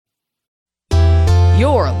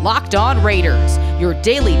You're Locked On Raiders, your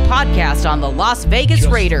daily podcast on the Las Vegas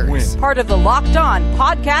Raiders. Win. Part of the Locked On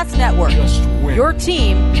Podcast Network. Your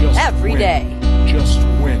team every day. Just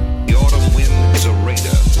win. The autumn wind is a raider,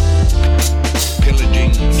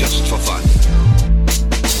 pillaging just for fun.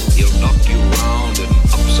 He'll knock you round and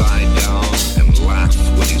upside down and laugh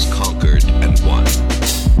when he's conquered and won.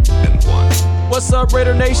 What's up,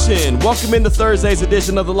 Raider Nation? Welcome into Thursday's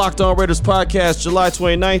edition of the Locked On Raiders podcast, July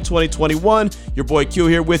 29th, 2021. Your boy Q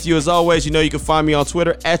here with you as always. You know you can find me on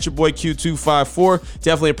Twitter at your boy Q254.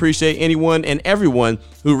 Definitely appreciate anyone and everyone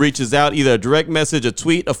who reaches out, either a direct message, a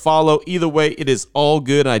tweet, a follow. Either way, it is all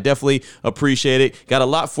good, and I definitely appreciate it. Got a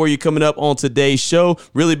lot for you coming up on today's show.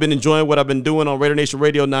 Really been enjoying what I've been doing on Raider Nation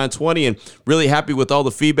Radio 920, and really happy with all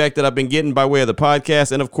the feedback that I've been getting by way of the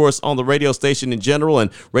podcast and, of course, on the radio station in general. And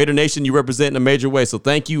Raider Nation, you represent in a major way, so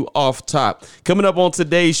thank you off top. Coming up on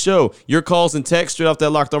today's show, your calls and texts straight off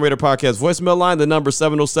that Locked On Raider podcast voicemail line, the number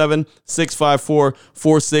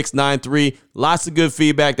 707-654-4693. Lots of good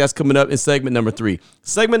feedback. That's coming up in segment number 3.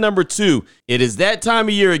 Segment number 2, it is that time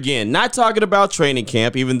of year again. Not talking about training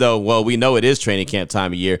camp, even though, well, we know it is training camp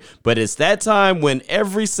time of year, but it's that time when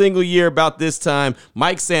every single year about this time,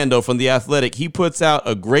 Mike Sando from The Athletic, he puts out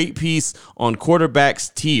a great piece on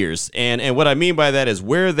quarterbacks' tiers. And what I mean by that is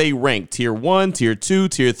where they rank, tier 1, tier 2,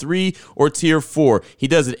 tier 3, or tier 4. He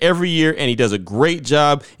does it every year, and he does a great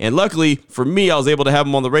job. And luckily for me, I was able to have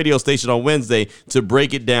him on the radio station on Wednesday to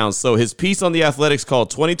break it down. So his piece on The Athletic's called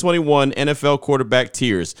 2021 NFL Quarterback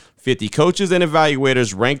Tiers. 50 coaches and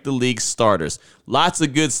evaluators rank the league's starters. Lots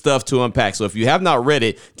of good stuff to unpack. So if you have not read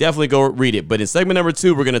it, definitely go read it. But in segment number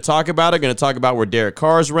 2, we're going to talk about it. Going to talk about where Derek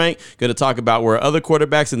Carr's ranked. Going to talk about where other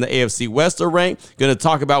quarterbacks in the AFC West are ranked. Going to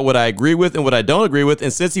talk about what I agree with and what I don't agree with.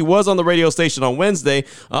 And since he was on the radio station on Wednesday,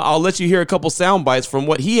 I'll let you hear a couple sound bites from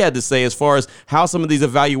what he had to say as far as how some of these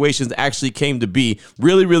evaluations actually came to be.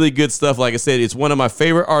 Really, really good stuff. Like I said, it's one of my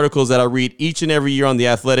favorite articles that I read each and every year on The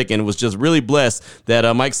Athletic, and was just really blessed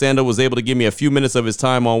that Mike Sando was able to give me a few minutes of his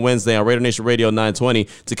time on Wednesday on Raider Nation Radio 920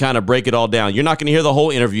 to kind of break it all down. You're not going to hear the whole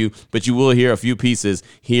interview, but you will hear a few pieces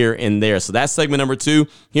here and there. So that's segment number 2.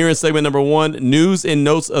 Here in segment number 1, news and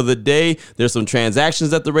notes of the day. There's some transactions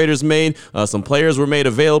that the Raiders made. Some players were made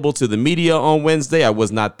available to the media on Wednesday. I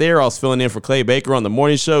was not there. I was filling in for Clay Baker on the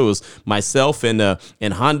morning show. It was myself and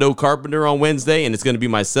Hondo Carpenter on Wednesday, and it's going to be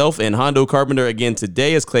myself and Hondo Carpenter again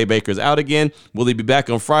today as Clay Baker's out again. Will he be back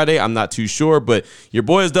on Friday? I'm not too sure, but your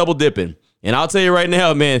boy is double dipping. And I'll tell you right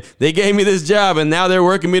now, man, they gave me this job and now they're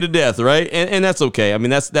working me to death, right? And that's okay. I mean,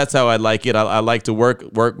 that's how I like it. I like to work.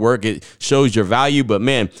 It shows your value. But,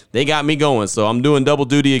 man, they got me going. So I'm doing double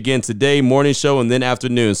duty again today, morning show and then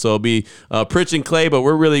afternoon. So it'll be Pritch and Clay, but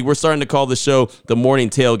we're starting to call the show the morning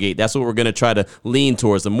tailgate. That's what we're going to try to lean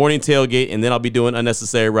towards, the morning tailgate, and then I'll be doing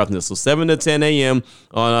unnecessary roughness. So 7 to 10 a.m.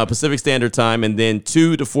 on Pacific Standard Time, and then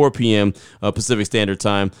 2 to 4 p.m. Pacific Standard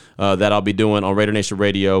Time that I'll be doing on Raider Nation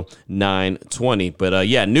Radio 920. But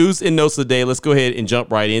news and notes of the day. Let's go ahead and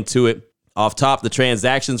jump right into it. Off top, the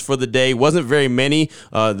transactions for the day wasn't very many.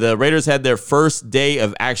 The Raiders had their first day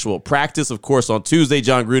of actual practice. Of course, on Tuesday,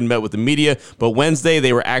 John Gruden met with the media, but Wednesday,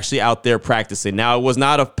 they were actually out there practicing. Now, it was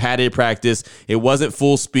not a padded practice. It wasn't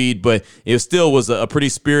full speed, but it still was a pretty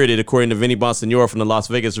spirited, according to Vinny Bonsignore from the Las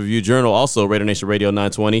Vegas Review-Journal, also Raider Nation Radio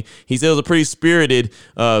 920. He said it was a pretty spirited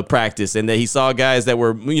practice, and that he saw guys that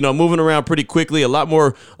were, moving around pretty quickly, a lot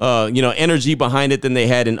more, energy behind it than they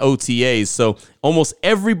had in OTAs. So almost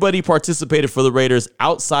everybody participated for the Raiders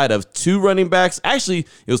outside of 2 running backs. Actually,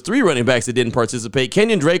 it was 3 running backs that didn't participate.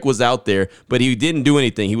 Kenyon Drake was out there, but he didn't do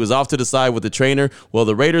anything. He was off to the side with the trainer. Well,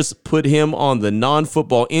 the Raiders put him on the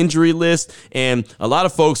non-football injury list, and a lot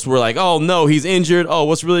of folks were like, oh, no, he's injured. Oh,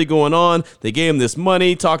 what's really going on? They gave him this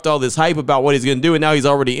money, talked all this hype about what he's going to do, and now he's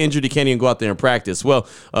already injured. He can't even go out there and practice. Well,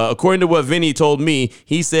 according to what Vinny told me,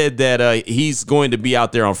 he said that he's going to be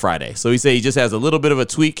out there on Friday. So he said he just has a little bit of a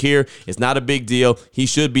tweak here. It's not a big deal. He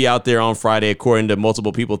should be out there on Friday, according to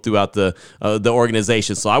multiple people throughout the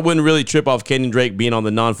organization. So I wouldn't really trip off Kenyon Drake being on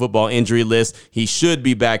the non-football injury list. He should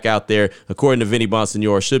be back out there, according to Vinny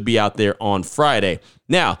Bonsignore, should be out there on Friday.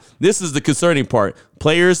 Now, this is the concerning part.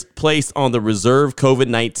 Players placed on the reserve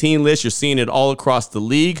COVID-19 list. You're seeing it all across the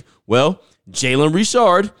league. Well, Jalen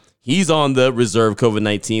Richard, he's on the reserve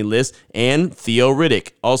COVID-19 list, and Theo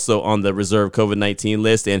Riddick also on the reserve COVID-19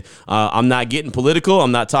 list. And I'm not getting political.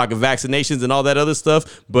 I'm not talking vaccinations and all that other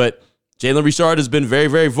stuff, but Jalen Richard has been very,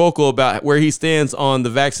 very vocal about where he stands on the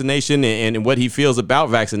vaccination and what he feels about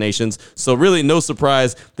vaccinations. So really no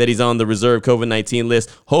surprise that he's on the reserve COVID-19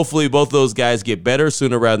 list. Hopefully both those guys get better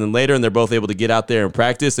sooner rather than later, and they're both able to get out there and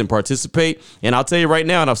practice and participate. And I'll tell you right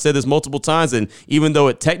now, and I've said this multiple times, and even though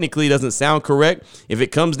it technically doesn't sound correct, if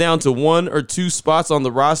it comes down to 1 or 2 spots on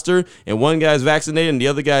the roster and one guy's vaccinated and the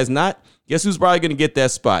other guy's not, guess who's probably going to get that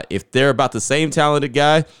spot? If they're about the same talented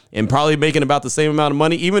guy and probably making about the same amount of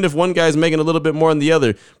money, even if one guy's making a little bit more than the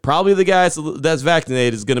other, probably the guy that's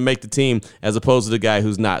vaccinated is going to make the team as opposed to the guy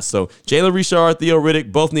who's not. So Jalen Richard, Theo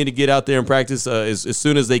Riddick, both need to get out there and practice as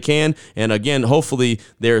soon as they can. And again, hopefully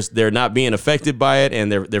they're not being affected by it and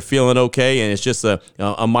they're feeling okay. And it's just a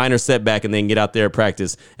minor setback and they can get out there and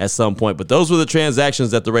practice at some point. But those were the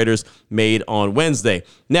transactions that the Raiders made on Wednesday.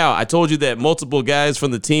 Now, I told you that multiple guys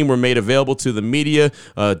from the team were made available to the media.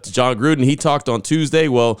 John Gruden, he talked on Tuesday.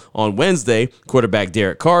 Well, on Wednesday, quarterback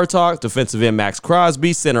Derek Carr talked, defensive end Max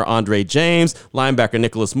Crosby, center Andre James, linebacker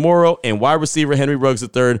Nicholas Morrow, and wide receiver Henry Ruggs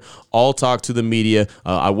III all talked to the media.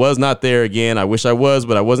 I was not there again. I wish I was,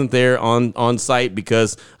 but I wasn't there on site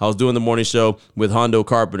because I was doing the morning show with Hondo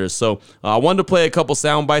Carpenter. So I wanted to play a couple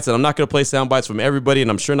sound bites, and I'm not going to play sound bites from everybody, and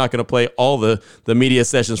I'm sure not going to play all the media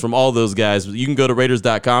sessions from all those guys. You can go to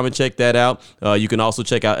Raiders.com and check that out. You can also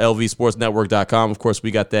check out LVSportsNetwork.com. Of course,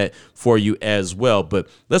 we got that for you as well. But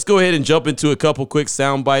let's go ahead and jump into a couple quick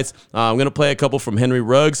sound bites. I'm going to play a couple from Henry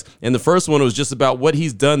Ruggs. And the first one was just about what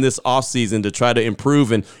he's done this offseason to try to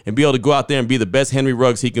improve and be able to go out there and be the best Henry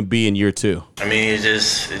Ruggs he can be in year 2. I mean, it's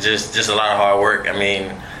just a lot of hard work. I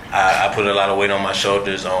mean, I put a lot of weight on my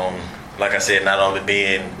shoulders on, like I said, not only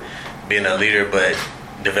being a leader, but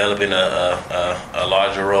developing a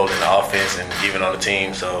larger role in the offense and even on the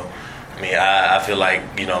team. So, I mean, I feel like,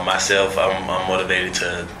 myself, I'm motivated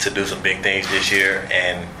to do some big things this year.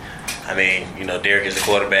 And, I mean, Derek is the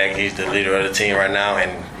quarterback. He's the leader of the team right now.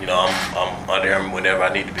 And, I'm under him whenever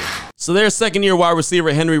I need to be. So there's second-year wide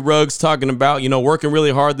receiver Henry Ruggs talking about, working really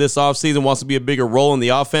hard this offseason, wants to be a bigger role in the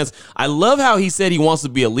offense. I love how he said he wants to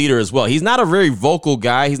be a leader as well. He's not a very vocal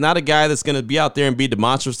guy. He's not a guy that's going to be out there and be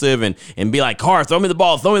demonstrative and be like, Carr, throw me the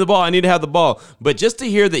ball, I need to have the ball. But just to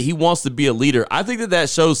hear that he wants to be a leader, I think that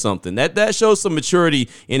shows something. That shows some maturity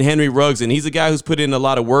in Henry Ruggs, and he's a guy who's put in a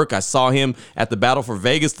lot of work. I saw him at the Battle for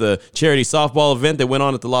Vegas, the charity softball event that went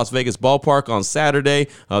on at the Las Vegas ballpark on Saturday.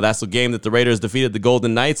 That's the game that the Raiders defeated the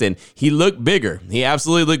Golden Knights, and he looked bigger. He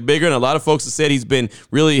absolutely looked bigger, and a lot of folks have said he's been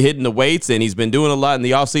really hitting the weights, and he's been doing a lot in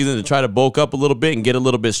the offseason to try to bulk up a little bit and get a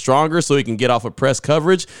little bit stronger so he can get off of press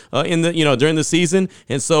coverage during the season.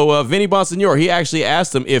 And so Vinny Bonsignore, he actually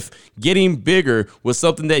asked him if getting bigger was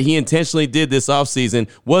something that he intentionally did this offseason.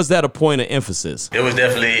 Was that a point of emphasis? It was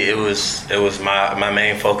definitely it was my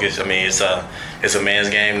main focus. I mean, it's a man's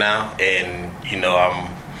game now, and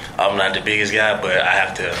I'm not the biggest guy, but I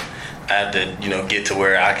have to get to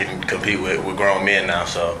where I can compete with grown men now.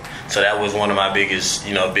 So that was one of my biggest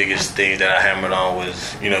things that I hammered on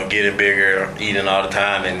was, getting bigger, eating all the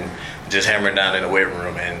time, and just hammering down in the weight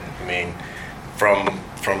room. And I mean, from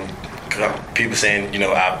people saying,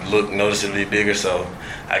 I look noticeably bigger, so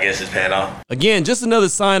I guess it's paying off. Again, just another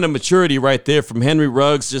sign of maturity right there from Henry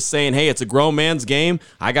Ruggs, just saying, hey, it's a grown man's game.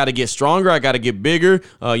 I got to get stronger. I got to get bigger.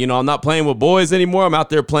 I'm not playing with boys anymore. I'm out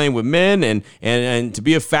there playing with men, and to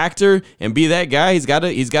be a factor and be that guy, he's got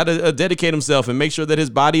to dedicate himself and make sure that his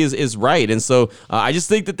body is right. And so I just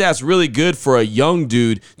think that that's really good for a young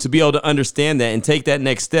dude to be able to understand that and take that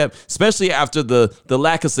next step, especially after the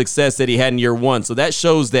lack of success that he had in year 1. So that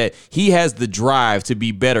shows that he has the drive to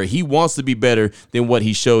be better. He wants to be better than what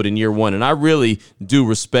he showed in year 1, and I really do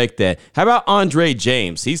respect that. How about Andre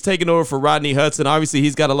James? He's taking over for Rodney Hudson. Obviously,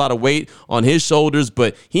 he's got a lot of weight on his shoulders,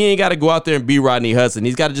 but he ain't got to go out there and be Rodney Hudson.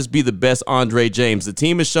 He's got to just be the best Andre James. The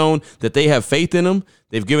team has shown that they have faith in him.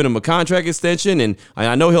 They've given him a contract extension, and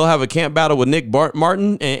I know he'll have a camp battle with Nick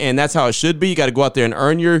Martin, and that's how it should be. You got to go out there and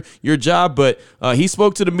earn your job. But he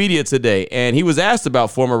spoke to the media today, and he was asked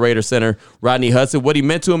about former Raider center Rodney Hudson, what he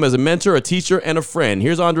meant to him as a mentor, a teacher, and a friend.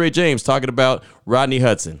 Here's Andre James talking about Rodney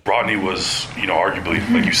Hudson. Rodney was,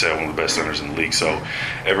 arguably, like you said, one of the best centers in the league. So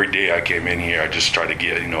every day I came in here, I just tried to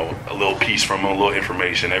get, a little piece from him, a little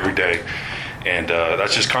information every day. And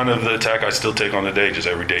that's just kind of the attack I still take on the day. Just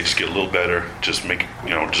every day, just get a little better. Just make,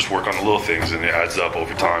 just work on the little things, and it adds up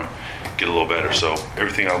over time. Get a little better. So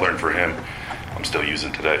everything I learned for him, I'm still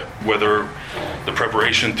using today. Whether the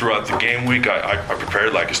preparation throughout the game week, I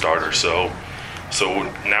prepared like a starter. So So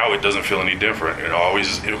now it doesn't feel any different.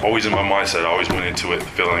 Always in my mindset, I always went into it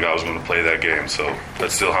feeling like I was going to play that game. So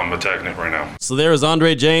that's still how I'm attacking it right now. So there is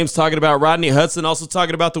Andre James talking about Rodney Hudson, also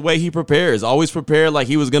talking about the way he prepares. Always prepared like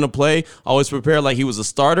he was going to play, always prepared like he was a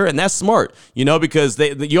starter, and that's smart, because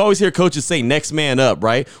you always hear coaches say next man up,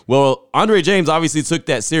 right? Well, Andre James obviously took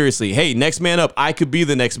that seriously. Hey, next man up, I could be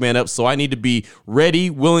the next man up, so I need to be ready,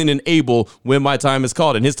 willing, and able when my time is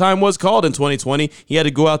called. And his time was called in 2020. He had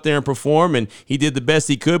to go out there and perform, and he did the best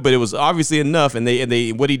he could, but it was obviously enough, and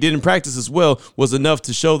they what he did in practice as well was enough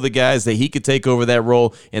to show the guys that he could take over that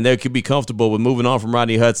role, and they could be comfortable with moving on from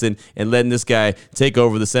Rodney Hudson and letting this guy take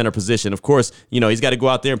over the center position. Of course, he's got to go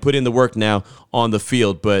out there and put in the work now on the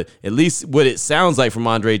field, but at least what it sounds like from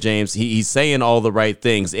Andre James, he's saying all the right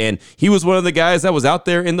things, and he was one of the guys that was out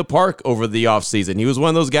there in the park over the offseason. He was one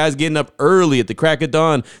of those guys getting up early at the crack of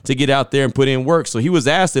dawn to get out there and put in work, so he was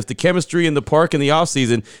asked if the chemistry in the park in the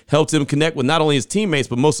offseason helped him connect with not only his teammates,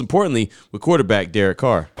 but most importantly, with quarterback Derek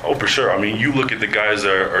Carr. Oh, for sure. I mean, you look at the guys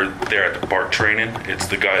that are there at the park training. It's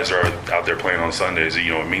the guys that are out there playing on Sundays.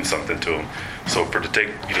 It means something to them. So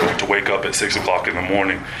to wake up at 6 o'clock in the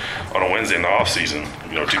morning on a Wednesday in the off season,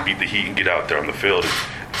 to beat the heat and get out there on the field,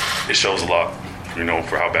 it shows a lot.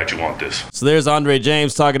 For how bad you want this. So there's Andre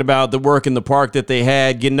James talking about the work in the park that they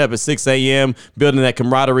had, getting up at 6 a.m., building that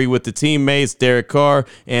camaraderie with the teammates, Derek Carr,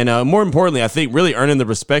 and more importantly, I think really earning the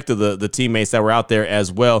respect of the teammates that were out there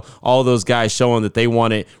as well. All those guys showing that they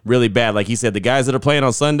want it really bad. Like he said, the guys that are playing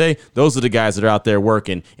on Sunday, those are the guys that are out there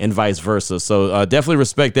working and vice versa. So definitely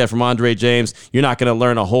respect that from Andre James. You're not going to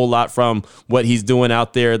learn a whole lot from what he's doing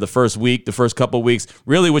out there the first couple weeks.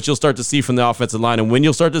 Really what you'll start to see from the offensive line, and when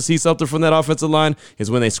you'll start to see something from that offensive line is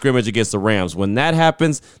when they scrimmage against the Rams. When that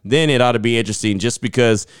happens, then it ought to be interesting just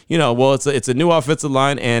because, it's a new offensive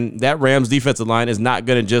line, and that Rams defensive line is not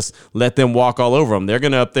going to just let them walk all over them. They're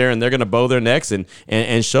going to up there and they're going to bow their necks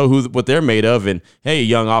and show what they're made of. And, hey,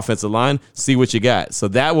 young offensive line, see what you got. So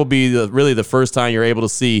that will be really the first time you're able to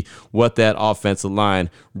see what that offensive line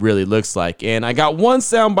really looks like. And I got one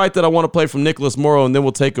soundbite that I want to play from Nicholas Morrow, and then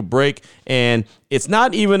we'll take a break. And it's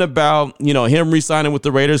not even about, him re-signing with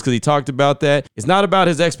the Raiders, because he talked about that. It's not about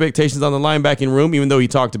his expectations on the linebacking room, even though he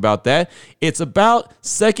talked about that. It's about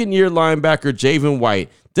second-year linebacker Javen White.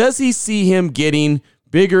 Does he see him getting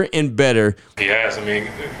bigger and better? He has. I mean,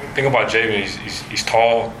 the thing about Javen, he's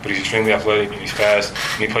tall, but he's extremely athletic, and he's fast,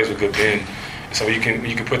 and he plays with good bend. So you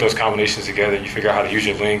can put those combinations together. You figure out how to use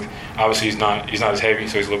your length. Obviously, he's not as heavy,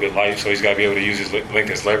 so he's a little bit light. So he's got to be able to use his length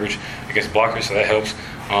as leverage against blockers. So that helps.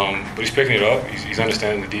 But he's picking it up. He's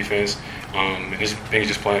understanding the defense. And his thing is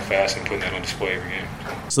just playing fast and putting that on display every game.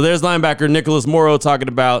 So there's linebacker Nicholas Morrow talking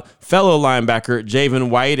about fellow linebacker Javen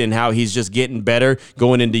White and how he's just getting better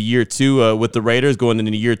going into year two with the Raiders, going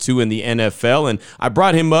into year two in the NFL. And I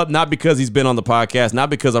brought him up not because he's been on the podcast, not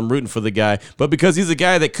because I'm rooting for the guy, but because he's a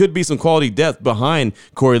guy that could be some quality depth behind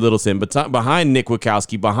Corey Littleton, but behind Nick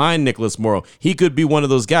Wachowski, behind Nicholas Morrow. He could be one of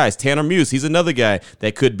those guys. Tanner Muse, he's another guy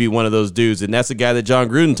that could be one of those dudes. And that's a guy that John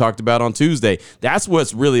Gruden talked about on Tuesday. That's what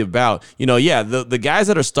it's really about. The guys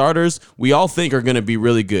that are starters, we all think are going to be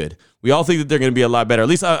really good. We all think that they're going to be a lot better. At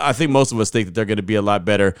least I think most of us think that they're going to be a lot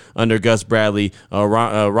better under Gus Bradley,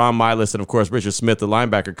 Ron Miles, and, of course, Richard Smith, the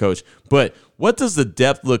linebacker coach. But what does the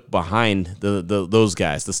depth look behind those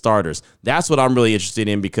guys, the starters? That's what I'm really interested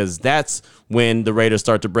in, because that's when the Raiders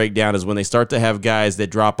start to break down, is when they start to have guys that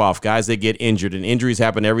drop off, guys that get injured, and injuries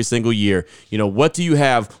happen every single year. What do you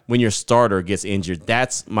have when your starter gets injured?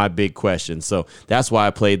 That's my big question. So that's why I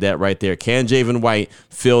played that right there. Can Javen White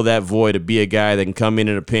fill that void to be a guy that can come in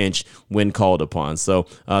a pinch when called upon? So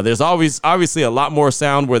there's obviously a lot more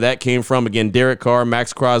sound where that came from. Again, Derek Carr,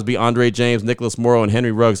 Max Crosby, Andre James, Nicholas Morrow, and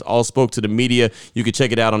Henry Ruggs all spoke to the media. You can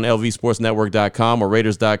check it out on lvsportsnetwork.com or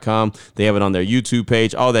Raiders.com. They have it on their YouTube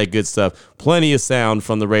page, all that good stuff. Plenty of sound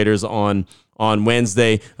from the Raiders on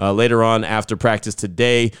Wednesday. Later on after practice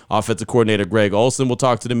today, offensive coordinator Greg Olsen will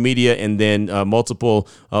talk to the media, and then multiple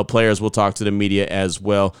players will talk to the media as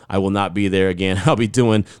well. I will not be there again. I'll be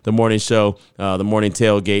doing the morning show, the morning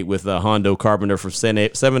tailgate with Hondo Carpenter from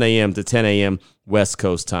 7 a.m. to 10 a.m. West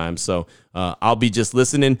Coast time. So I'll be just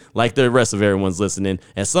listening like the rest of everyone's listening.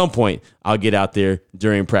 At some point, I'll get out there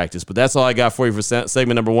during practice. But that's all I got for you for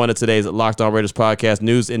segment number 1 of today's Locked On Raiders podcast,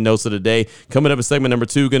 news and notes of the day. Coming up in segment number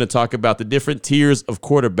 2, going to talk about the different tiers of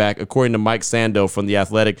quarterback, according to Mike Sando from The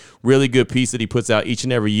Athletic. Really good piece that he puts out each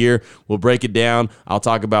and every year. We'll break it down. I'll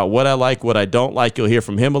talk about what I like, what I don't like. You'll hear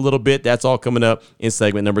from him a little bit. That's all coming up in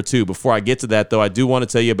segment number 2. Before I get to that, though, I do want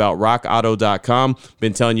to tell you about rockauto.com.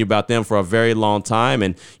 Been telling you about them for a very long long time.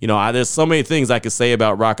 And, there's so many things I could say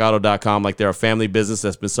about rockauto.com, like they're a family business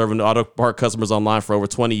that's been serving auto part customers online for over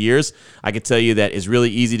 20 years. I can tell you that it's really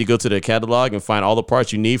easy to go to their catalog and find all the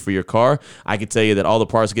parts you need for your car. I can tell you that all the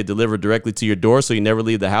parts get delivered directly to your door so you never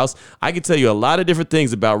leave the house. I can tell you a lot of different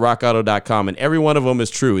things about rockauto.com, and every one of them is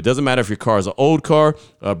true. It doesn't matter if your car is an old car,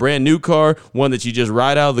 a brand new car, one that you just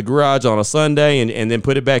ride out of the garage on a Sunday and then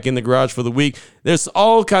put it back in the garage for the week. There's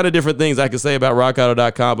all kind of different things I can say about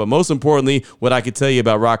rockauto.com, but most importantly, what I can tell you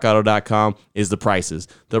about rockauto.com is the prices.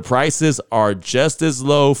 The prices are just as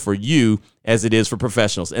low for you as it is for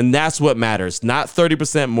professionals. And that's what matters. Not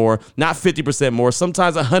 30% more, not 50% more,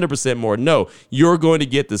 sometimes 100% more. No, you're going to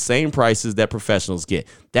get the same prices that professionals get.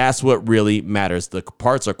 That's what really matters. The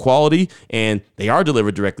parts are quality and they are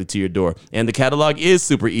delivered directly to your door. And the catalog is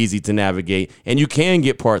super easy to navigate, and you can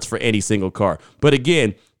get parts for any single car. But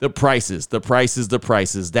again, the prices.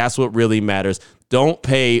 That's what really matters. Don't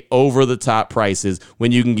pay over the top prices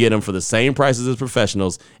when you can get them for the same prices as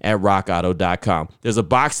professionals at rockauto.com. There's a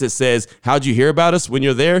box that says, how'd you hear about us? When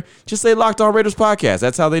you're there, just say Locked On Raiders Podcast.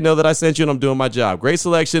 That's how they know that I sent you and I'm doing my job. Great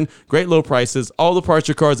selection, great low prices. All the parts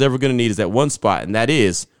your car is ever going to need is at one spot, and that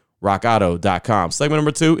is rockauto.com. Segment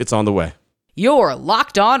number 2, it's on the way. Your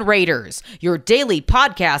Locked On Raiders, your daily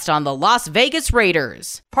podcast on the Las Vegas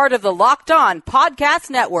Raiders. Part of the Locked On Podcast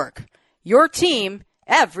Network, your team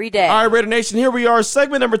every day. All right, Raider Nation, here we are.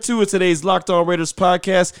 Segment number 2 of today's Locked On Raiders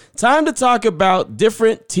podcast. Time to talk about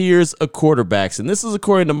different tiers of quarterbacks. And this is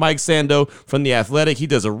according to Mike Sando from The Athletic. He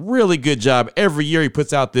does a really good job every year. He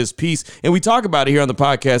puts out this piece, and we talk about it here on the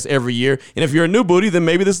podcast every year. And if you're a new booty, then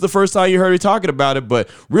maybe this is the first time you heard me talking about it, but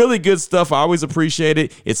really good stuff. I always appreciate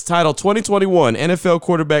it. It's titled 2021 NFL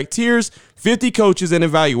Quarterback Tiers. 50 coaches and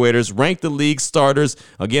evaluators rank the league starters.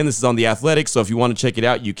 Again, this is on The Athletic, so if you want to check it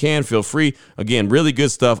out, you can. Feel free. Again, really good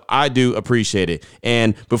stuff. I do appreciate it.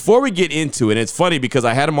 And before we get into it, it's funny because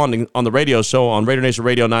I had him on the radio show on Raider Nation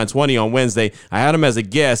Radio 920 on Wednesday. I had him as a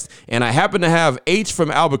guest, and I happened to have H from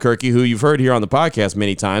Albuquerque, who you've heard here on the podcast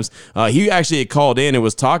many times. He actually had called in and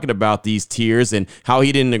was talking about these tiers and how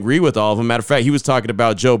he didn't agree with all of them. Matter of fact, he was talking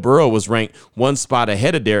about Joe Burrow was ranked one spot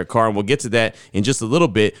ahead of Derek Carr, and we'll get to that in just a little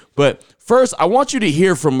bit. But first, I want you to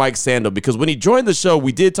hear from Mike Sando, because when he joined the show,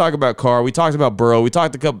 we did talk about Carr, we talked about Burrow, we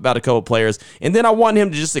talked about a couple players, and then I want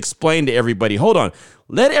him to just explain to everybody, hold on,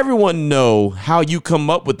 let everyone know how you come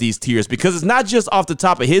up with these tiers, because it's not just off the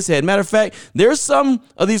top of his head. Matter of fact, there's some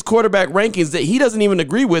of these quarterback rankings that he doesn't even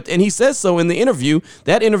agree with, and he says so in the interview.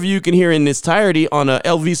 That interview you can hear in its entirety on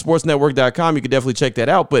lvsportsnetwork.com. You can definitely check that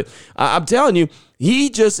out, but I'm telling you,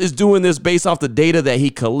 he just is doing this based off the data that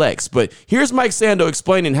he collects. But here's Mike Sando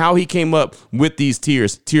explaining how he came up with these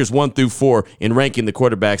tiers 1 through 4, in ranking the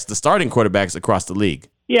quarterbacks, the starting quarterbacks across the league.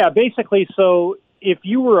 Yeah, basically, so if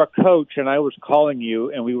you were a coach and I was calling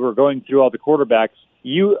you and we were going through all the quarterbacks,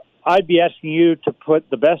 I'd be asking you to put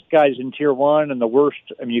the best guys in tier 1 and the worst,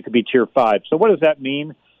 you could be tier 5. So what does that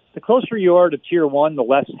mean? The closer you are to tier 1, the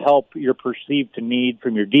less help you're perceived to need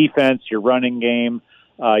from your defense, your running game,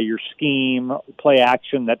 your scheme, play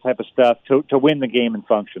action, that type of stuff to win the game and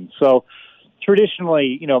function. So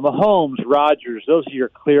traditionally, Mahomes, Rodgers, those are your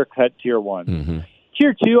clear-cut tier 1. Mm-hmm.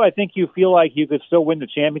 Tier 2, I think you feel like you could still win the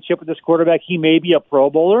championship with this quarterback. He may be a Pro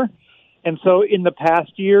Bowler. And so in the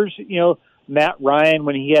past years, Matt Ryan,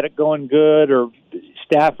 when he had it going good, or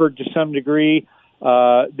Stafford to some degree,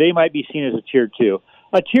 they might be seen as a tier 2.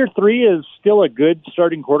 A tier 3 is still a good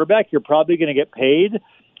starting quarterback. You're probably going to get paid.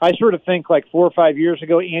 I sort of think like 4 or 5 years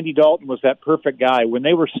ago, Andy Dalton was that perfect guy. When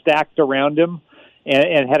they were stacked around him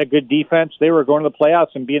and had a good defense, they were going to the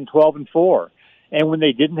playoffs and being 12-4. And when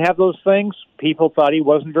they didn't have those things, people thought he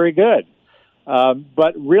wasn't very good.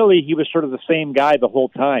 But really, he was sort of the same guy the whole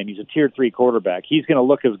time. He's a tier 3 quarterback. He's going to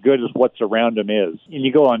look as good as what's around him is. And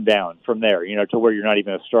you go on down from there, to where you're not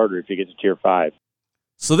even a starter if you get to tier 5.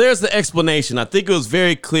 So there's the explanation. I think it was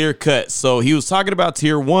very clear cut. So he was talking about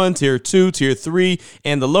tier 1, tier 2, tier 3,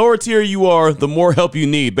 and the lower tier you are, the more help you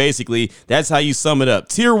need. Basically, that's how you sum it up.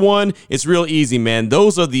 Tier 1, it's real easy, man.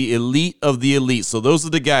 Those are the elite of the elite. So those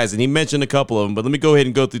are the guys, and he mentioned a couple of them, but let me go ahead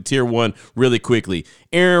and go through tier 1 really quickly.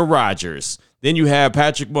 Aaron Rodgers. Then you have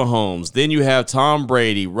Patrick Mahomes. Then you have Tom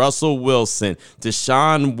Brady, Russell Wilson,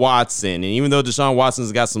 Deshaun Watson. And even though Deshaun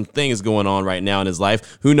Watson's got some things going on right now in his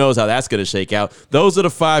life, who knows how that's going to shake out. Those are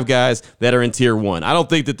the 5 guys that are in tier 1. I don't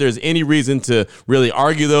think that there's any reason to really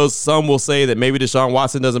argue those. Some will say that maybe Deshaun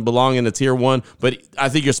Watson doesn't belong in the tier 1, but I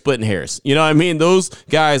think you're splitting hairs. You know what I mean? Those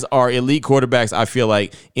guys are elite quarterbacks, I feel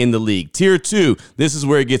like, in the league. Tier 2, this is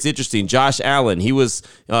where it gets interesting. Josh Allen, he was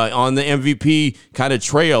on the MVP kind of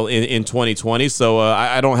trail in 2020. 2020, so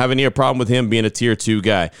I don't have any problem with him being a tier 2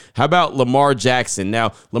 guy. How about Lamar Jackson?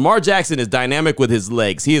 Now, Lamar Jackson is dynamic with his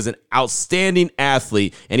legs. He is an outstanding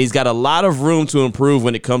athlete, and he's got a lot of room to improve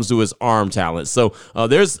when it comes to his arm talent. So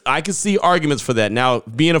I can see arguments for that. Now,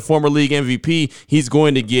 being a former league MVP, he's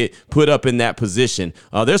going to get put up in that position.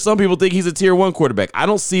 There's some people think he's a tier 1 quarterback. I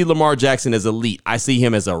don't see Lamar Jackson as elite. I see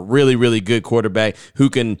him as a really, really good quarterback who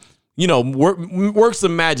can, work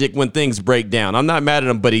some magic when things break down. I'm not mad at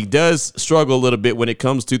him, but he does struggle a little bit when it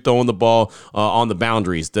comes to throwing the ball on the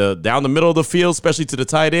boundaries. Down the middle of the field, especially to the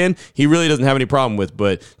tight end, he really doesn't have any problem with.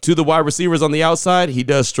 But to the wide receivers on the outside, he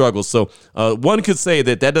does struggle. So one could say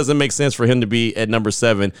that doesn't make sense for him to be at number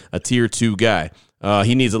 7, a tier 2 guy.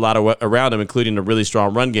 He needs a lot around him, including a really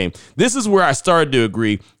strong run game. This is where I started to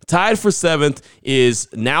agree. Tied for 7th is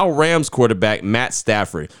now Rams quarterback Matt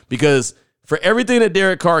Stafford, because for everything that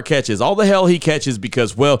Derek Carr catches, all the hell he catches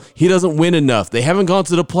because, well, he doesn't win enough. They haven't gone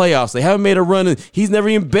to the playoffs. They haven't made a run. He's never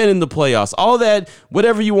even been in the playoffs. All that,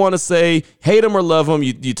 whatever you want to say, hate him or love him,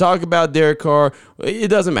 you talk about Derek Carr, it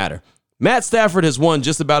doesn't matter. Matt Stafford has won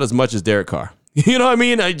just about as much as Derek Carr. You know what I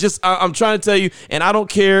mean? I'm trying to tell you, and I don't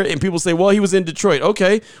care. And people say, well, he was in Detroit.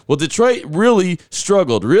 Okay. Well, Detroit really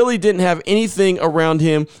struggled, really didn't have anything around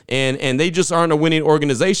him, and they just aren't a winning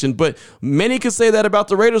organization. But many could say that about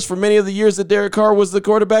the Raiders for many of the years that Derek Carr was the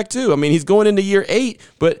quarterback too. I mean, he's going into year 8,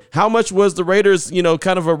 but how much was the Raiders,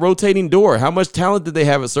 kind of a rotating door? How much talent did they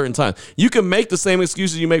have at certain times? You can make the same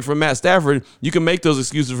excuses you make for Matt Stafford. You can make those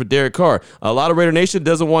excuses for Derek Carr. A lot of Raider Nation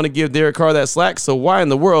doesn't want to give Derek Carr that slack, so why in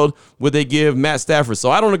the world would they give Matt Stafford?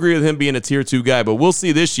 So I don't agree with him being a tier 2 guy, but we'll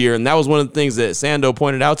see this year. And that was one of the things that Sando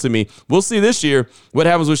pointed out to me. We'll see this year what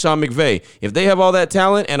happens with Sean McVay. If they have all that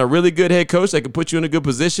talent and a really good head coach that can put you in a good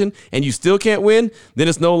position and you still can't win, then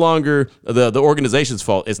it's no longer the organization's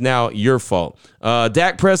fault. It's now your fault.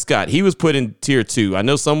 Dak Prescott, he was put in tier 2. I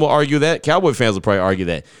know some will argue that. Cowboy fans will probably argue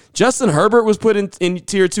that. Justin Herbert was put in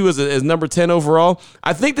tier 2 as number 10 overall.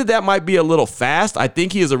 I think that might be a little fast. I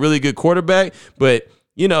think he is a really good quarterback, but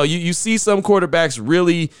you see some quarterbacks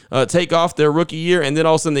really take off their rookie year, and then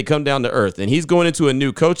all of a sudden they come down to earth. And he's going into a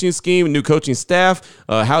new coaching scheme, a new coaching staff.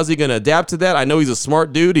 How's he going to adapt to that? I know he's a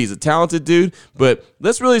smart dude. He's a talented dude. But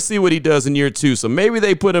let's really see what he does in year 2. So maybe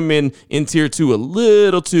they put him in tier 2 a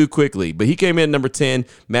little too quickly. But he came in number 10.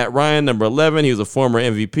 Matt Ryan, number 11. He was a former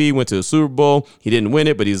MVP, went to the Super Bowl. He didn't win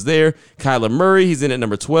it, but he's there. Kyler Murray, he's in at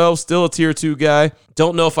number 12. Still a tier 2 guy.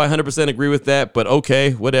 Don't know if I 100% agree with that, but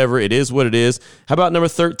okay, whatever. It is what it is. How about number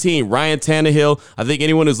 13, Ryan Tannehill? I think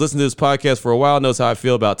anyone who's listened to this podcast for a while knows how I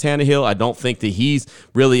feel about Tannehill. I don't think that he's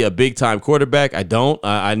really a big-time quarterback. I don't.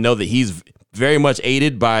 I know that he's very much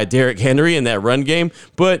aided by Derrick Henry in that run game.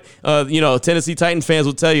 But, Tennessee Titans fans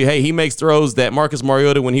will tell you, hey, he makes throws that Marcus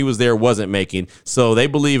Mariota, when he was there, wasn't making. So they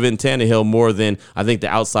believe in Tannehill more than I think the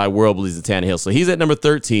outside world believes in Tannehill. So he's at number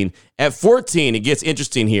 13. At 14, it gets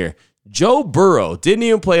interesting here. Joe Burrow didn't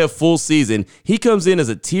even play a full season. He comes in as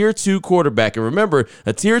a tier 2 quarterback. And remember,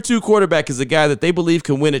 a tier 2 quarterback is a guy that they believe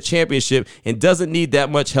can win a championship and doesn't need that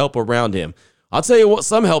much help around him. I'll tell you what,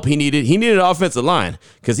 some help he needed. He needed an offensive line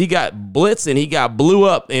because he got blitzed and he got blew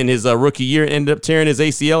up in his rookie year and ended up tearing his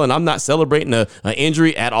ACL. And I'm not celebrating an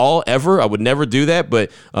injury at all, ever. I would never do that. But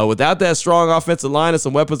without that strong offensive line and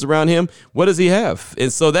some weapons around him, what does he have?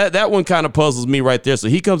 And so that one kind of puzzles me right there. So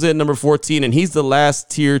he comes in at number 14, and he's the last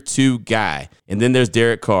tier 2 guy. And then there's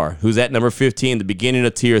Derek Carr, who's at number 15, the beginning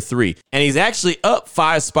of tier 3. And he's actually up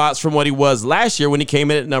 5 spots from what he was last year when he came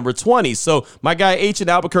in at number 20. So my guy H in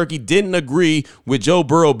Albuquerque didn't agree with Joe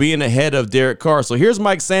Burrow being ahead of Derek Carr. So here's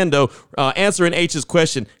Mike Sando answering H's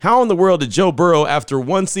question. How in the world did Joe Burrow, after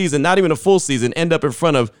one season, not even a full season, end up in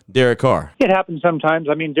front of Derek Carr? It happens sometimes.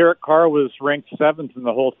 I mean, Derek Carr was ranked 7th in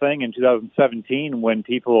the whole thing in 2017 when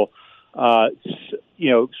people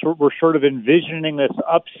we're sort of envisioning this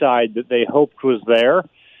upside that they hoped was there.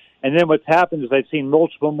 And then what's happened is they've seen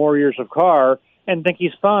multiple more years of Carr and think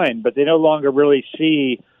he's fine, but they no longer really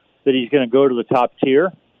see that he's going to go to the top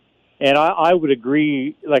tier. And I would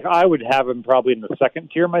agree, I would have him probably in the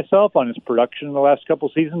 2nd tier myself on his production in the last couple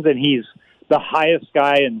seasons, and he's the highest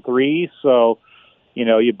guy in 3, so,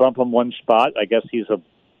 you bump him 1 spot. I guess he's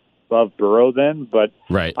above Burrow then, but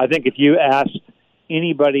right. I think if you asked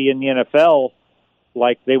anybody in the NFL,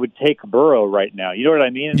 they would take Burrow right now. You know what I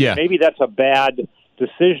mean? Yeah. Maybe that's a bad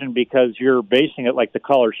decision because you're basing it like the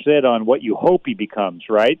caller said on what you hope he becomes,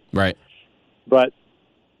 right? Right. But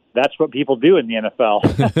that's what people do in the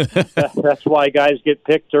NFL. That's why guys get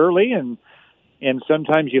picked early, and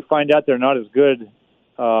sometimes you find out they're not as good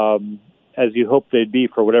as you hope they'd be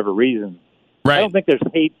for whatever reason. Right. I don't think there's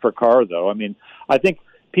hate for Carr, though. I mean, I think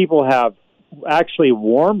people have actually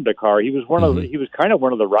warmed a car. He was he was kind of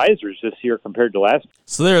one of the risers this year compared to last.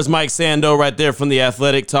 So there's Mike Sando right there from The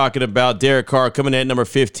Athletic talking about Derek Carr coming in at number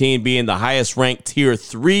 15, being the highest ranked tier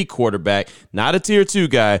 3 quarterback, not a tier 2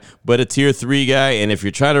 guy, but a tier 3 guy. And if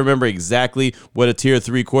you're trying to remember exactly what a tier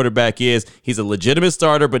 3 quarterback is, he's a legitimate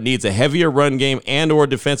starter, but needs a heavier run game and or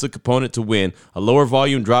defensive component to win. A lower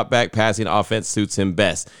volume drop back passing offense suits him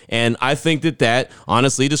best. And I think that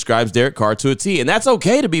honestly describes Derek Carr to a T. And that's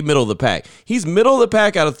okay to be middle of the pack. He's middle of the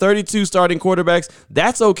pack out of 32 starting quarterbacks.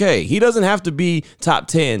 That's okay. He doesn't have to be top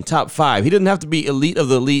 10, top 5. He doesn't have to be elite of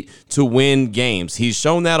the elite to win games. He's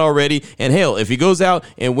shown that already. And hell, if he goes out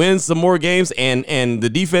and wins some more games and the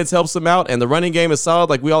defense helps him out and the running game is solid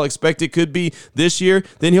like we all expect it could be this year,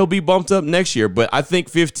 then he'll be bumped up next year. But I think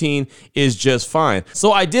 15 is just fine.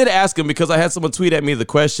 So I did ask him because I had someone tweet at me the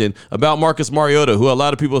question about Marcus Mariota, who a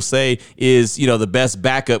lot of people say is, the best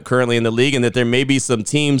backup currently in the league, and that there may be some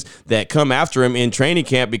teams that come after him in training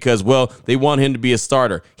camp because, well, they want him to be a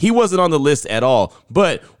starter. He wasn't on the list at all.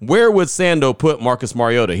 But where would Sando put Marcus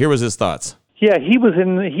Mariota? Here was his thoughts. Yeah, he was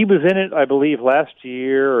in it, I believe, last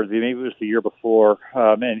year, or maybe it was the year before,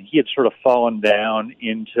 and he had sort of fallen down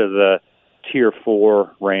into the tier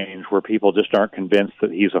 4 range where people just aren't convinced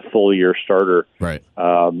that he's a full year starter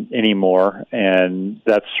anymore. And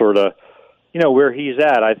that's sort of, where he's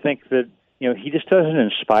at. I think that, he just doesn't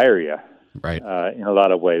inspire you in a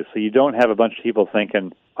lot of ways. So you don't have a bunch of people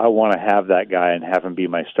thinking, I want to have that guy and have him be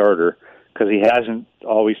my starter, because he hasn't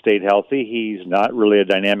always stayed healthy. He's not really a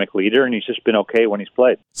dynamic leader, and he's just been okay when he's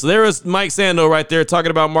played. So there was Mike Sando right there talking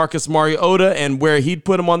about Marcus Mariota and where he'd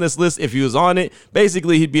put him on this list if he was on it.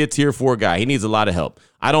 Basically, he'd be a tier 4 guy. He needs a lot of help.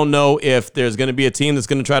 I don't know if there's going to be a team that's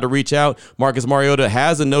going to try to reach out. Marcus Mariota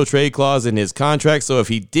has a no-trade clause in his contract, so if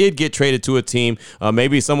he did get traded to a team,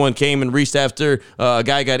 maybe someone came and reached after a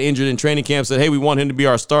guy got injured in training camp, said, hey, we want him to be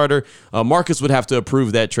our starter. Marcus would have to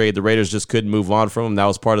approve that trade. The Raiders just couldn't move on from him. That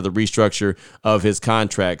was part of the restructure of his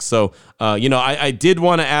contract. So, I did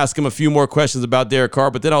want to ask him a few more questions about Derek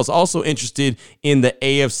Carr, but then I was also interested in the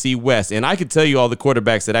AFC West, and I could tell you all the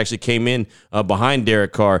quarterbacks that actually came in behind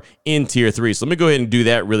Derek Carr in Tier 3. So let me go ahead and do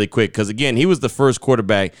that really quick, because again, he was the first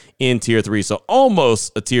quarterback in Tier 3, so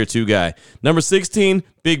almost a Tier 2 guy. Number 16,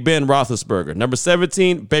 Big Ben Roethlisberger. Number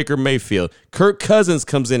 17, Baker Mayfield. Kirk Cousins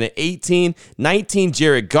comes in at 18. 19,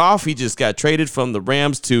 Jared Goff. He just got traded from the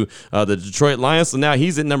Rams to the Detroit Lions, so now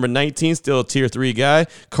he's at number 19, still a Tier 3 guy.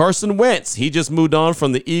 Carson Wentz. He just moved on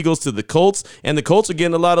from the Eagles to the Colts, and the Colts are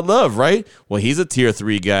getting a lot of love, right? Well, he's a Tier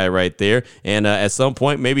 3 guy right there, and at some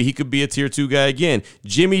point, maybe he could be a Tier 2 guy again.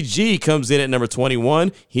 Jimmy G comes in at number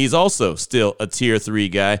 21. He's also still a Tier 3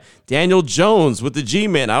 guy. Daniel Jones with the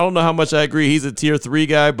G-Men. I don't know how much I agree he's a Tier 3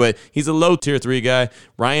 guy, but he's a low Tier 3 guy.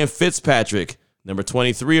 Ryan Fitzpatrick, number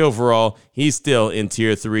 23 overall. He's still in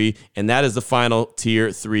Tier 3, and that is the final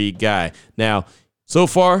Tier 3 guy. Now, so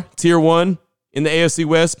far, Tier 1 in the AFC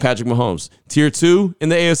West, Patrick Mahomes. Tier 2 in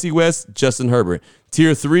the AFC West, Justin Herbert.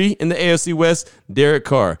 Tier 3 in the AFC West, Derek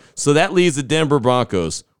Carr. So that leaves the Denver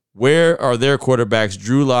Broncos. Where are their quarterbacks,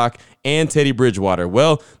 Drew Lock and Teddy Bridgewater?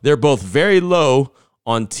 Well, they're both very low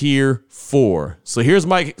on Tier 4. So here's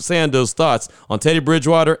Mike Sando's thoughts on Teddy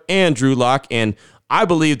Bridgewater and Drew Lock, and I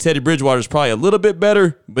believe Teddy Bridgewater is probably a little bit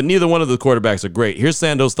better, but neither one of the quarterbacks are great. Here's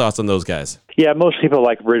Sando's thoughts on those guys. Yeah, most people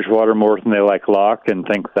like Bridgewater more than they like Lock and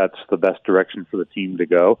think that's the best direction for the team to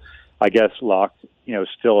go. I guess Lock,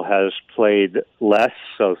 still has played less,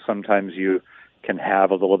 so sometimes you can have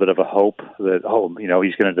a little bit of a hope that,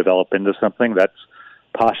 he's going to develop into something. That's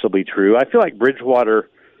possibly true. I feel like Bridgewater,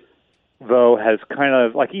 though, has kind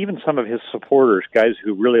of, like, even some of his supporters, guys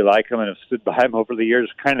who really like him and have stood by him over the years,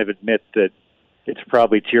 kind of admit that it's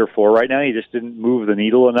probably Tier 4 right now. He just didn't move the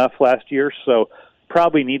needle enough last year, so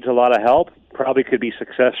probably needs a lot of help. Probably could be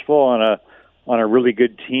successful on a really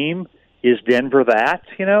good team. Is Denver that?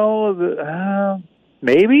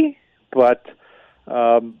 Maybe, but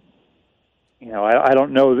I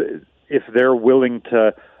don't know if they're willing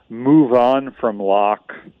to move on from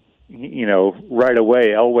Locke, right away.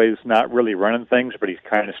 Elway's not really running things, but he's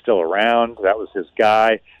kind of still around. That was his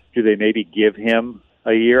guy. Do they maybe give him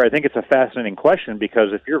a year? I think it's a fascinating question,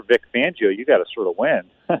 because if you're Vic Fangio, you got to sort of win.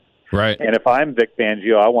 Right. And if I'm Vic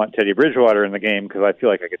Fangio, I want Teddy Bridgewater in the game because I feel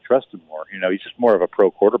like I could trust him more. He's just more of a pro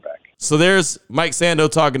quarterback. So there's Mike Sando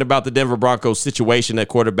talking about the Denver Broncos situation at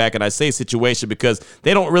quarterback, and I say situation because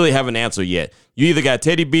they don't really have an answer yet. You either got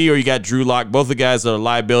Teddy B or you got Drew Lock. Both the guys are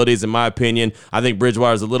liabilities, in my opinion. I think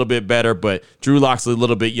Bridgewater's a little bit better, but Drew Lock's a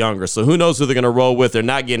little bit younger. So who knows who they're going to roll with? They're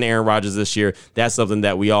not getting Aaron Rodgers this year. That's something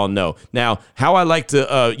that we all know. Now, how I like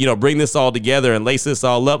to bring this all together and lace this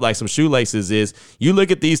all up like some shoelaces is you look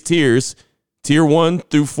at these tiers. tier 1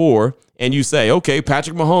 through 4, and you say, okay,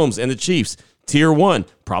 Patrick Mahomes and the Chiefs, tier 1,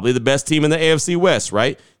 probably the best team in the AFC West,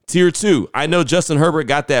 right? Tier 2, I know Justin Herbert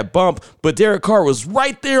got that bump, but Derek Carr was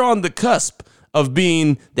right there on the cusp of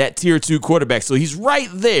being that tier 2 quarterback. So he's right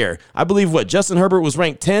there. I believe Justin Herbert was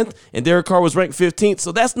ranked 10th and Derek Carr was ranked 15th.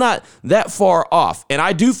 So that's not that far off. And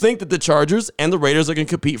I do think that the Chargers and the Raiders are going to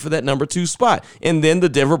compete for that number 2 spot. And then the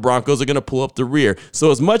Denver Broncos are going to pull up the rear. So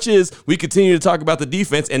as much as we continue to talk about the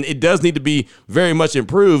defense, and it does need to be very much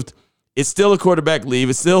improved, it's still a quarterback league.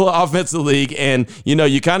 It's still an offensive league. And,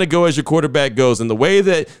 you kind of go as your quarterback goes. And the way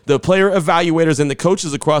that the player evaluators and the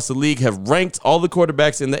coaches across the league have ranked all the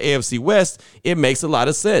quarterbacks in the AFC West, it makes a lot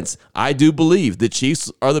of sense. I do believe the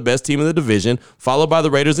Chiefs are the best team in the division, followed by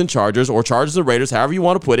the Raiders and Chargers, or Chargers and Raiders, however you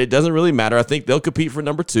want to put it. It doesn't really matter. I think they'll compete for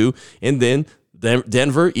number 2. And then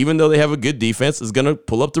Denver, even though they have a good defense, is going to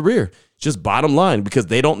pull up the rear. Just bottom line, because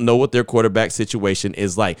they don't know what their quarterback situation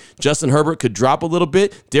is like. Justin Herbert could drop a little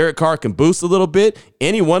bit. Derek Carr can boost a little bit.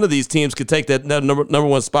 Any one of these teams could take that number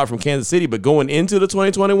 1 spot from Kansas City. But going into the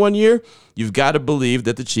 2021 year, you've got to believe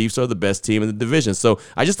that the Chiefs are the best team in the division. So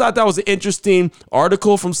I just thought that was an interesting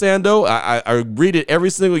article from Sando. I read it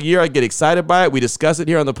every single year. I get excited by it. We discuss it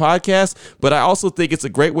here on the podcast. But I also think it's a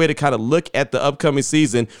great way to kind of look at the upcoming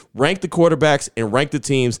season, rank the quarterbacks, and rank the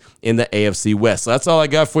teams in the AFC West. So that's all I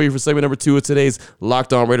got for you for segment number 2 of today's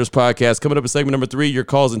Locked On Raiders podcast. Coming up in segment number 3, your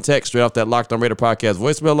calls and texts straight off that Locked On Raider podcast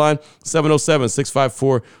voicemail line,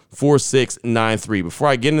 707-654-4693. Before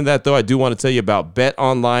I get into that, though, I do want to tell you about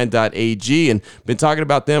betonline.ag, and been talking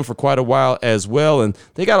about them for quite a while as well, and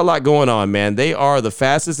they got a lot going on, man. They are the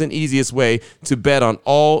fastest and easiest way to bet on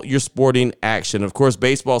all your sporting action. Of course,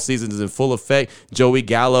 baseball season is in full effect. Joey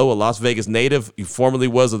Gallo, a Las Vegas native, he formerly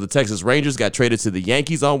was of the Texas Rangers, got traded to the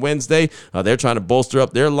Yankees on Wednesday. They're trying to bolster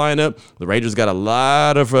up their lineup. The Rangers got a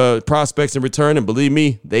lot of prospects in return, and believe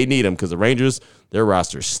me, they need them because the Rangers, their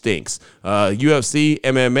roster stinks. UFC,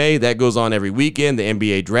 MMA, that goes on every weekend. The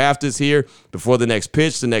NBA draft is here. Before the next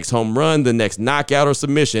pitch, the next home run, the next knockout or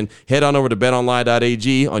submission, head on over to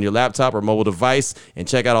betonline.ag on your laptop or mobile device and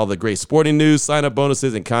check out all the great sporting news, sign-up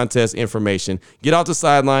bonuses, and contest information. Get off the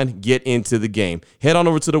sideline, get into the game. Head on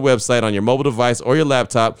over to the website on your mobile device or your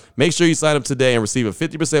laptop. Make sure you sign up today and receive a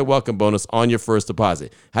 50% welcome bonus on your first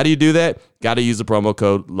deposit. How do you do that? Got to use the promo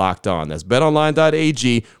code LOCKEDON. That's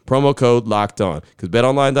betonline.ag, promo code LOCKEDON, because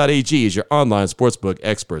betonline.ag is your online sportsbook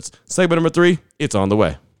experts. Segment number 3, it's on the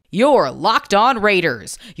way. Your Locked On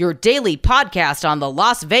Raiders, your daily podcast on the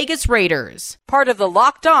Las Vegas Raiders. Part of the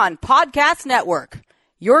Locked On Podcast Network,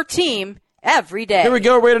 your team every day. Here we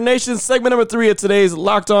go, Raider Nation. Segment number 3 of today's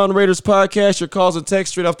Locked On Raiders podcast. Your calls and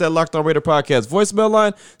texts straight off that Locked On Raider podcast voicemail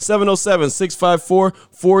line,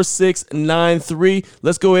 707-654-4693.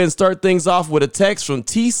 Let's go ahead and start things off with a text from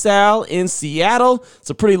T-Sal in Seattle. It's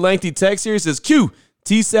a pretty lengthy text here. It says, Q,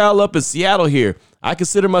 T-Sal up in Seattle here. I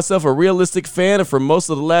consider myself a realistic fan, and for most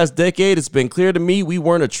of the last decade, it's been clear to me we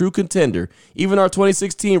weren't a true contender. Even our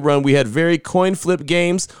 2016 run, we had very coin flip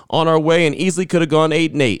games on our way and easily could have gone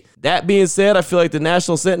 8-8. That being said, I feel like the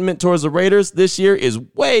national sentiment towards the Raiders this year is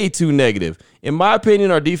way too negative. In my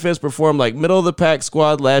opinion, our defense performed like middle-of-the-pack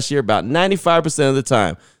squad last year about 95% of the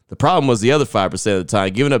time. The problem was the other 5% of the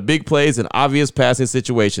time, giving up big plays in obvious passing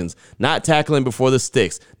situations, not tackling before the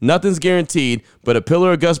sticks. Nothing's guaranteed, but a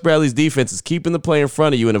pillar of Gus Bradley's defense is keeping the play in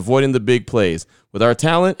front of you and avoiding the big plays. With our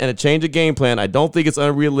talent and a change of game plan, I don't think it's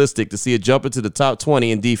unrealistic to see a jump into the top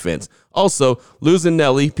 20 in defense. Also, losing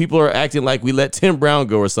Nelly, people are acting like we let Tim Brown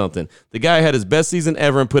go or something. The guy had his best season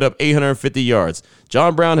ever and put up 850 yards.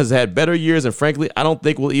 John Brown has had better years, and frankly, I don't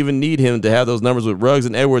think we'll even need him to have those numbers with Ruggs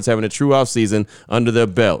and Edwards having a true offseason under their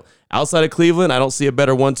belt. Outside of Cleveland, I don't see a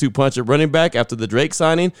better 1-2 punch at running back after the Drake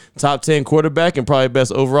signing. Top 10 quarterback and probably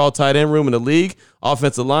best overall tight end room in the league.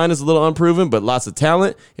 Offensive line is a little unproven, but lots of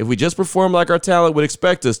talent. If we just perform like our talent would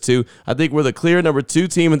expect us to, I think we're the clear number 2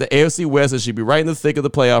 team in the AFC West and should be right in the thick of the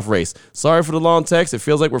playoff race. Sorry for the long text. It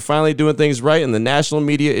feels like we're finally doing things right, and the national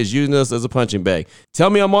media is using us as a punching bag. Tell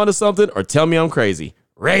me I'm onto something or tell me I'm crazy.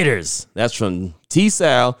 Raiders. That's from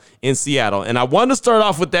T-Sal in Seattle. And I wanted to start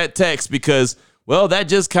off with that text because, well, that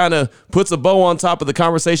just kind of puts a bow on top of the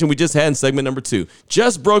conversation we just had in segment number 2.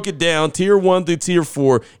 Just broke it down, tier 1 through tier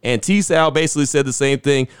 4, and T-Sal basically said the same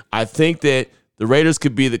thing. I think that the Raiders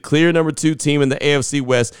could be the clear number 2 team in the AFC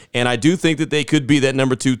West, and I do think that they could be that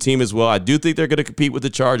number 2 team as well. I do think they're going to compete with the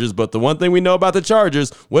Chargers, but the one thing we know about the Chargers,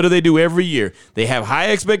 what do they do every year? They have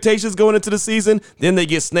high expectations going into the season, then they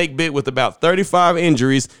get snake bit with about 35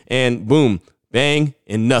 injuries, and boom, bang,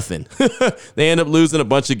 and nothing. They end up losing a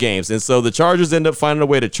bunch of games. And so the Chargers end up finding a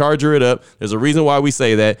way to charger it up. There's a reason why we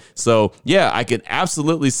say that. So, yeah, I can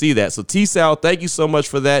absolutely see that. So, T-Sal, thank you so much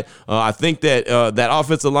for that. I think that that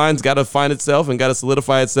offensive line's got to find itself and got to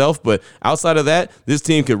solidify itself. But outside of that, this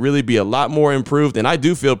team could really be a lot more improved. And I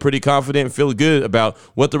do feel pretty confident and feel good about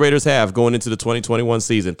what the Raiders have going into the 2021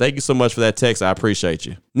 season. Thank you so much for that text. I appreciate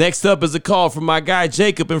you. Next up is a call from my guy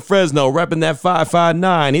Jacob in Fresno, repping that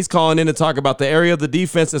 559. He's calling in to talk about the area of the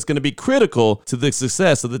defense that's going to be critical to the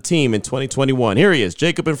success of the team in 2021. Here he is,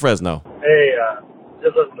 Jacob in Fresno. Hey,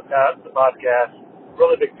 just listen to the podcast.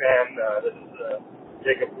 Really big fan. This is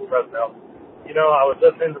Jacob from Fresno. You know, I was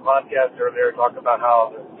listening to the podcast earlier talk about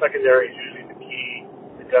how the secondary is usually the key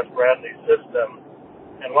to Gus Bradley's system.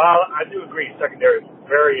 And while I do agree secondary is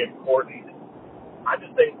very important, I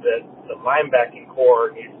just think that the linebacking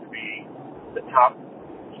core needs to be the top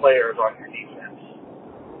players on your defense.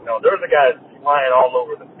 You know, there's a guy that's flying all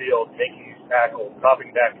over the field, making these tackles,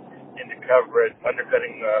 dropping back into coverage,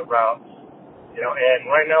 undercutting routes. You know, and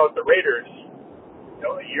right now with the Raiders, you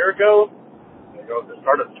know, a year ago, you know, at the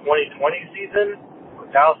start of the 2020 season,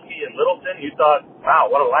 Kwiatkowski and Littleton, you thought, wow,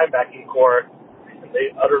 what a linebacking core. And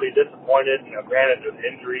they utterly disappointed. You know, granted, there's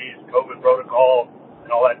injuries, COVID protocol, and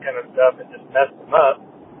all that kind of stuff, and just messed them up.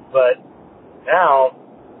 But now,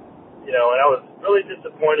 you know, and I was really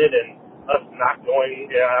disappointed in us not going.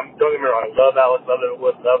 Don't get me wrong, I love Alex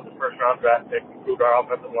Leatherwood, love the first round draft pick, improved our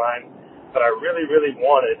offensive line, but I really, really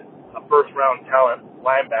wanted a first round talent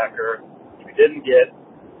linebacker, which we didn't get.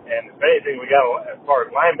 And if anything, we got, as far as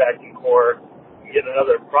linebacking core, we get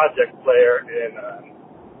another project player in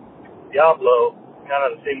Diablo, kind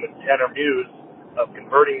of the same with Tanner Muse, of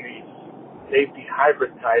converting these safety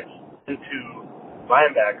hybrid types into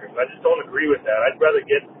linebackers. I just don't agree with that. I'd rather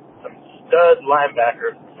get some stud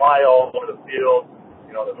linebackers fly all over the field.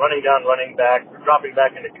 You know, they're running down running back, they're dropping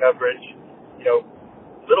back into coverage. You know,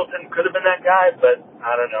 Littleton could have been that guy, but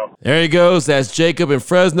I don't know. There he goes. That's Jacob in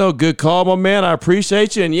Fresno. Good call, my man. I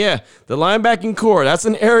appreciate you. And yeah, the linebacking core, that's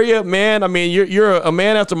an area, man. I mean, you're a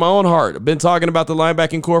man after my own heart. I've been talking about the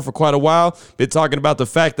linebacking core for quite a while. Been talking about the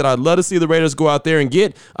fact that I'd love to see the Raiders go out there and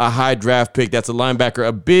get a high draft pick. That's a linebacker,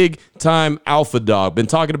 a big-time alpha dog. Been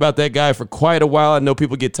talking about that guy for quite a while. I know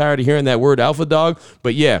people get tired of hearing that word alpha dog,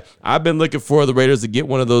 but yeah, I've been looking for the Raiders to get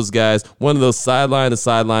one of those guys, one of those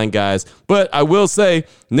sideline-to-sideline guys. But I will say,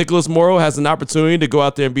 Nicholas Morrow has an opportunity to go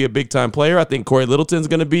out there and be a big-time player. I think Corey Littleton's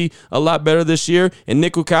going to be a lot better this year. And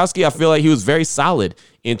Nick Kwiatkowski, I feel like he was very solid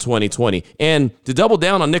in 2020. And to double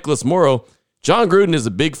down on Nicholas Morrow, John Gruden is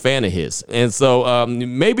a big fan of his. And so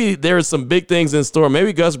maybe there's some big things in store.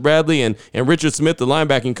 Maybe Gus Bradley and Richard Smith, the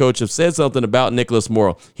linebacking coach, have said something about Nicholas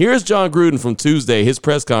Morrow. Here's John Gruden from Tuesday, his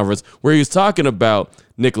press conference, where he was talking about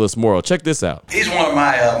Nicholas Morrow. Check this out. He's one of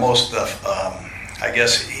my most, I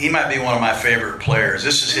guess he might be one of my favorite players.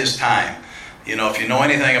 This is his time. You know, if you know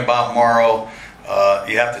anything about Morrow,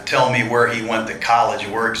 you have to tell me where he went to college,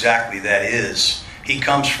 where exactly that is. He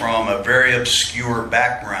comes from a very obscure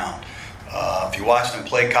background. If you watched him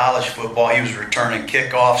play college football, he was returning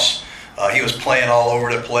kickoffs. He was playing all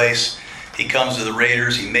over the place. He comes to the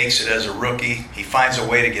Raiders. He makes it as a rookie. He finds a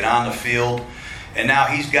way to get on the field. And now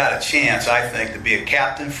he's got a chance, I think, to be a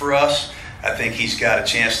captain for us. I think he's got a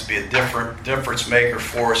chance to be a difference maker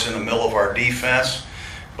for us in the middle of our defense.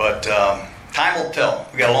 But time will tell.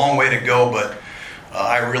 We got a long way to go, but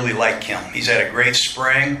I really like him. He's had a great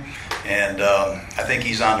spring, and I think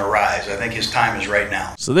he's on the rise. I think his time is right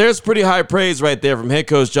now. So there's pretty high praise right there from head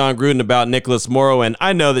coach John Gruden about Nicholas Morrow, and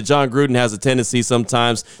I know that John Gruden has a tendency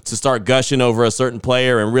sometimes to start gushing over a certain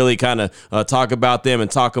player and really kind of talk about them and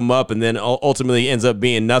talk them up, and then ultimately ends up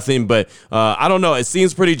being nothing. But I don't know. It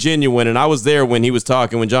seems pretty genuine, and I was there when he was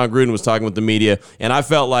talking, when John Gruden was talking with the media, and I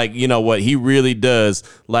felt like, you know what, he really does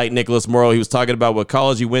like Nicholas Morrow. He was talking about what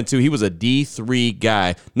college he went to. He was a D3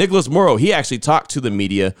 guy. Nicholas Morrow, he actually talked to the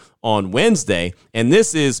media on Wednesday, and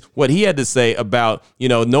this is what he had to say about, you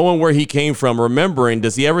know, knowing where he came from, remembering,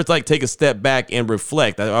 does he ever like take a step back and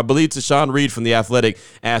reflect? I believe Tashawn Reed from The Athletic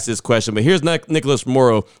asked this question, but here's Nicholas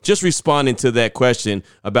Morrow just responding to that question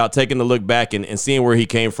about taking a look back and seeing where he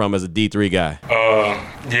came from as a D3 guy.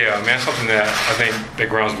 Yeah, man, that's something that I think that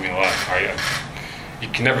grounds me a lot. Right? You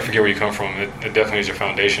can never forget where you come from. It definitely is your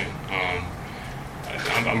foundation.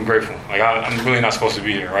 I'm grateful. Like I'm really not supposed to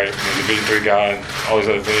be here, right? I'm a Division III guy, and all these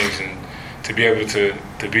other things, and to be able to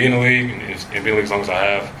be in the league and be in the league as long as I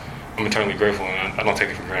have, I'm eternally grateful. And I don't take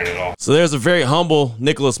it for granted at all. So there's a very humble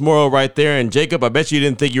Nicholas Morrow right there. And Jacob, I bet you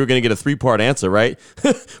didn't think you were going to get a 3-part answer, right?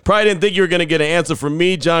 Probably didn't think you were going to get an answer from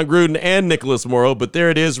me, Jon Gruden, and Nicholas Morrow, but there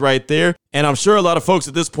it is right there. And I'm sure a lot of folks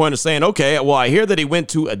at this point are saying, okay, well, I hear that he went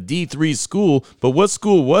to a D3 school, but what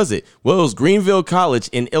school was it? Well, it was Greenville College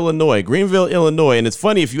in Illinois, Greenville, Illinois. And it's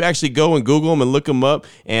funny, if you actually go and Google them and look them up,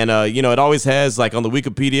 and, it always has, like on the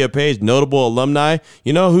Wikipedia page, notable alumni.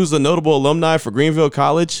 You know who's the notable alumni for Greenville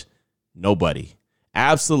College? Nobody.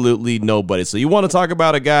 Absolutely nobody. So you want to talk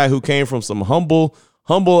about a guy who came from some humble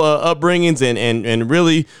upbringings and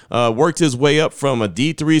really worked his way up from a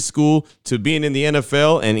D3 school to being in the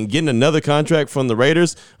NFL and getting another contract from the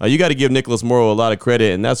Raiders. You got to give Nicholas Morrow a lot of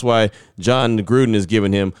credit, and that's why Jon Gruden is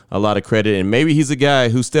giving him a lot of credit. And maybe he's a guy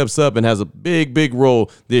who steps up and has a big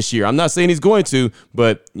role this year. I'm not saying he's going to,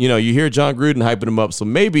 but you hear Jon Gruden hyping him up, so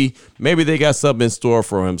maybe they got something in store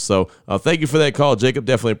for him. So thank you for that call, Jacob.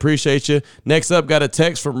 Definitely appreciate you. Next up, got a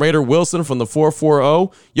text from Raider Wilson from the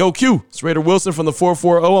 440. Yo, Q, it's Raider Wilson from the 440.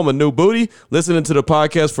 I'm a new booty, listening to the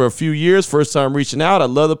podcast for a few years. First time reaching out. I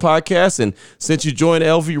love the podcast, and since you joined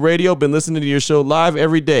LV Radio, been listening to your show live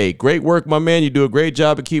every day. Great work, my man. You do a great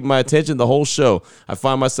job of keeping my attention the whole show. I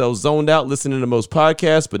find myself zoned out listening to most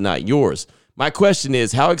podcasts, but not yours. My question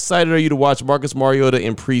is, how excited are you to watch Marcus Mariota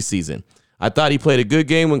in preseason? I thought he played a good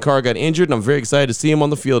game when Carr got injured, and I'm very excited to see him on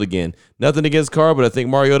the field again. Nothing against Carr, but I think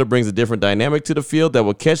Mariota brings a different dynamic to the field that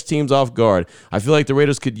will catch teams off guard. I feel like the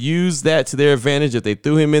Raiders could use that to their advantage if they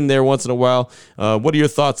threw him in there once in a while. What are your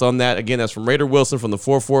thoughts on that? Again, that's from Raider Wilson from the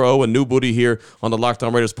 440, a new booty here on the Locked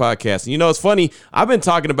On Raiders podcast. And it's funny, I've been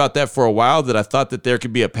talking about that for a while, that I thought that there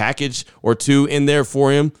could be a package or two in there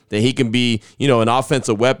for him, that he can be, an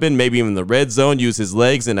offensive weapon, maybe even in the red zone, use his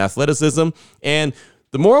legs and athleticism. And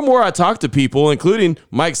the more and more I talk to people, including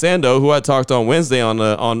Mike Sando, who I talked on Wednesday on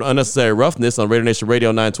Unnecessary Roughness on Raider Nation Radio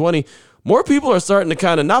 920, more people are starting to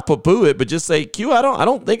kind of not poo-poo it, but just say, Q, I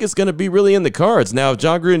don't think it's going to be really in the cards. Now, if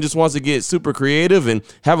Jon Gruden just wants to get super creative and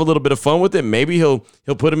have a little bit of fun with it, maybe he'll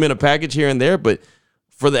put him in a package here and there. But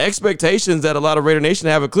for the expectations that a lot of Raider Nation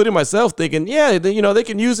have, including myself, thinking, they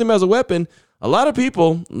can use him as a weapon. A lot of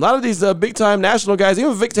people, a lot of these big-time national guys,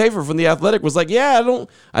 even Vic Tafur from The Athletic was like, I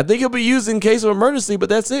think he'll be used in case of emergency, but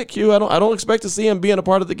that's it, Q. I don't expect to see him being a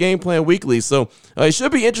part of the game plan weekly. So it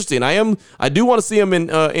should be interesting. I do want to see him in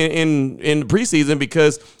preseason,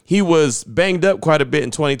 because he was banged up quite a bit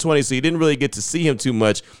in 2020, so you didn't really get to see him too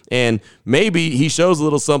much. And maybe he shows a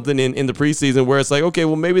little something in the preseason where it's like, okay,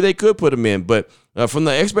 well, maybe they could put him in. But from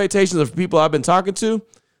the expectations of people I've been talking to,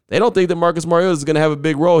 they don't think that Marcus Mariota is going to have a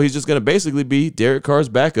big role. He's just going to basically be Derek Carr's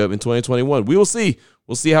backup in 2021. We will see.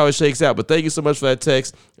 We'll see how it shakes out. But thank you so much for that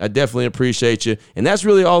text. I definitely appreciate you. And that's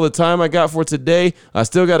really all the time I got for today. I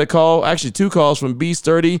still got a call, actually 2 calls from B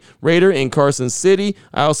Sturdy Raider in Carson City.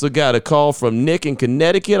 I also got a call from Nick in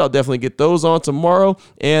Connecticut. I'll definitely get those on tomorrow.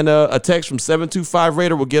 And a text from 725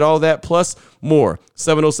 Raider. We'll get all that plus more.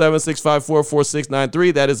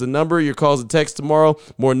 707-654-4693. That is the number. Your calls and texts tomorrow.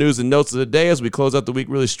 More news and notes of the day as we close out the week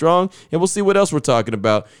really strong. And we'll see what else we're talking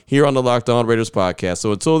about here on the Locked On Raiders podcast.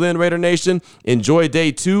 So until then, Raider Nation, enjoy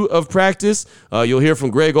day 2 of practice. You'll hear from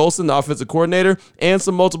Greg Olsen, the offensive coordinator, and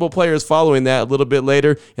some multiple players following that a little bit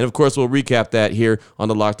later. And, of course, we'll recap that here on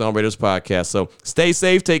the Locked On Raiders podcast. So stay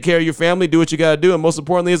safe, take care of your family, do what you got to do, and most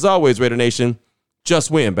importantly, as always, Raider Nation, just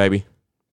win, baby.